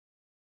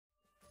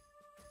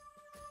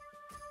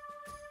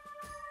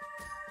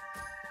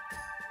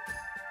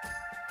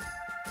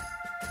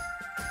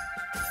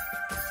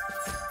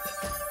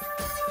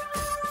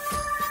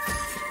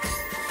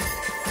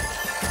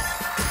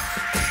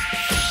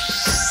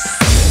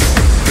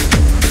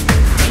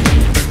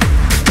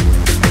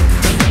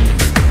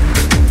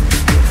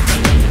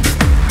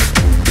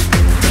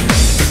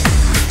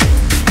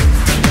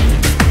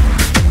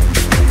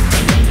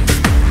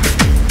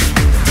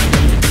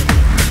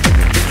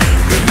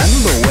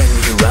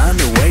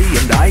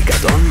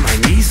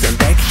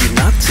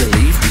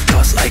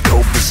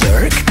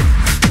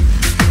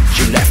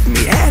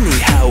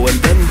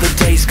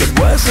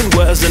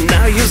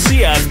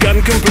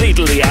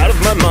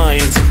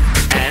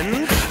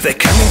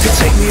to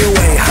take me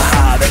away,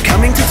 haha. They're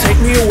coming to take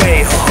me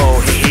away, ho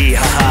ho, hee hee,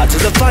 haha. To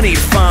the funny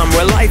farm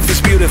where life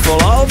is beautiful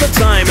all the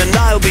time. And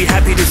I'll be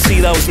happy to see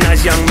those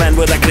nice young men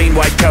with their clean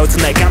white coats.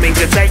 And they're coming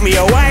to take me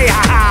away,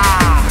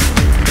 haha.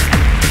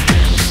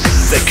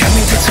 They're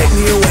coming to take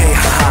me away,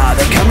 haha.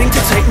 They're coming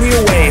to take me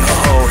away, ho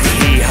ho, hee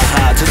hee,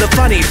 haha. To the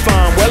funny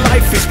farm where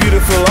life is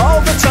beautiful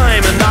all the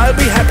time. And I'll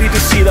be happy to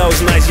see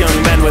those nice young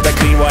men with their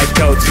clean white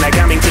coats. And they're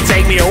coming to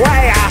take me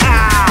away,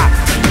 haha.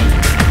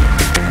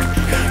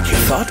 You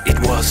thought it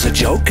was a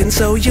joke and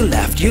so you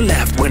laughed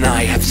when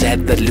I have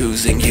said that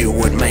losing you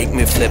would make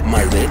me flip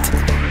my writ.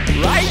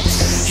 Right?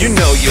 You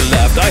know you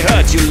laughed, I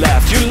heard you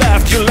laughed. You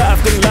laughed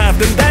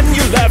and then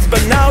you left.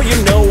 But now you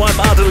know I'm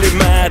utterly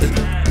mad.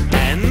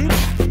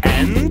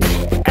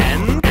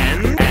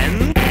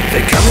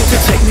 They're coming to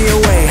take me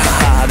away,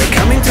 haha. They're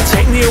coming to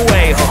take me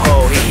away, ho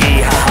ho, hee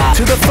hee, haha.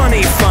 To the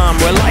funny farm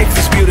where life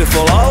is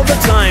beautiful all the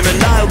time.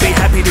 And I'll be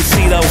happy to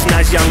see those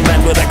nice young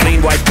men with their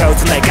clean white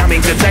coats. And they're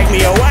coming to take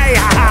me away,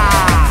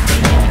 haha.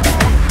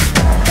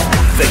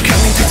 They're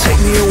coming to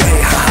take me away,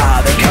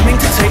 haha. They're coming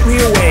to take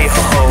me away,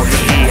 ho ho,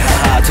 hee hee,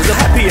 haha. To the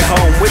happy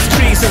home with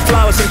trees and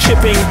flowers and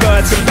chipping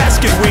birds and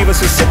basket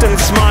weavers who sit and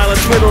smile and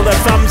twiddle their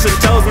thumbs and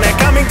toes. And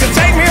they're coming to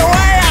take me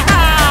away,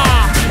 haha.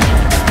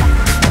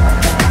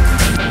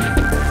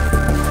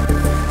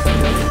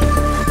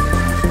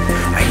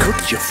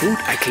 Your food,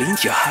 I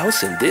cleaned your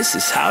house, and this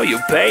is how you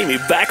pay me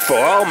back for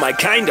all my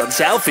kind,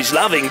 unselfish,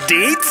 loving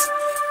deeds?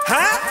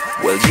 Huh?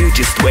 Well, you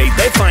just wait,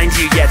 they find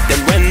you yet, and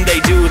when they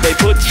do, they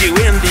put you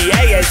in the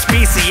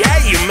ASPCA,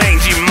 you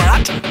mangy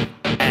mutt.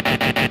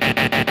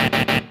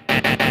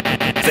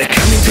 They're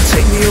coming to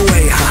take me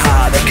away,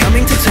 haha. They're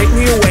coming to take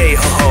me away,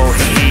 ho ho,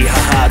 hee hee,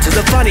 haha. To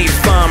the funny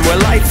farm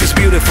where life is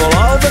beautiful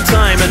all the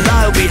time. And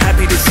I'll be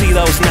happy to see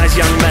those nice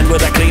young men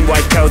with their clean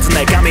white coats. And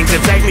they're coming to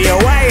take me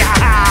away,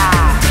 haha.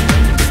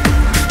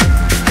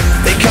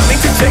 They're coming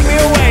to take me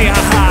away,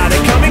 haha.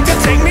 They're coming to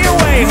take me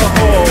away, ho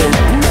ho.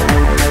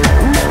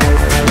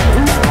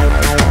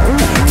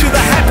 To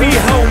the happy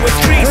home with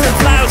trees and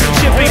flowers and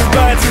chipping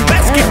birds and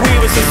basket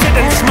weavers who sit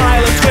and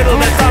smile and twiddle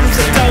their thumbs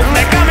and toes.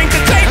 They're coming to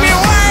take me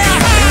away,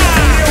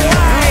 haha.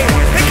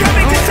 They're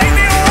coming to take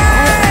me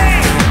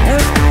away.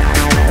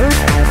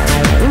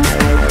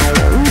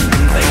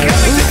 They're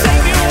coming to take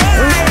me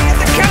away.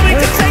 They're coming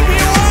to take me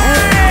away.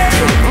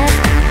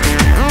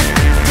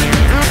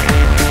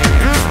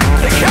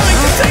 Coming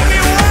to take me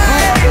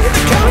away!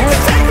 They're coming to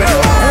take me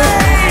away!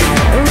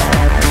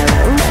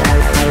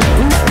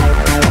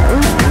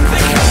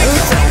 They're coming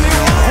to take me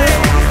away!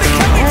 They're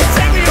coming to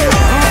take me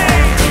away!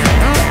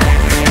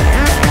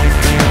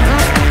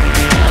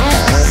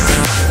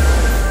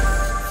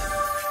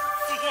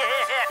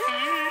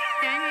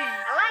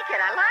 I like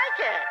it, I like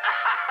it!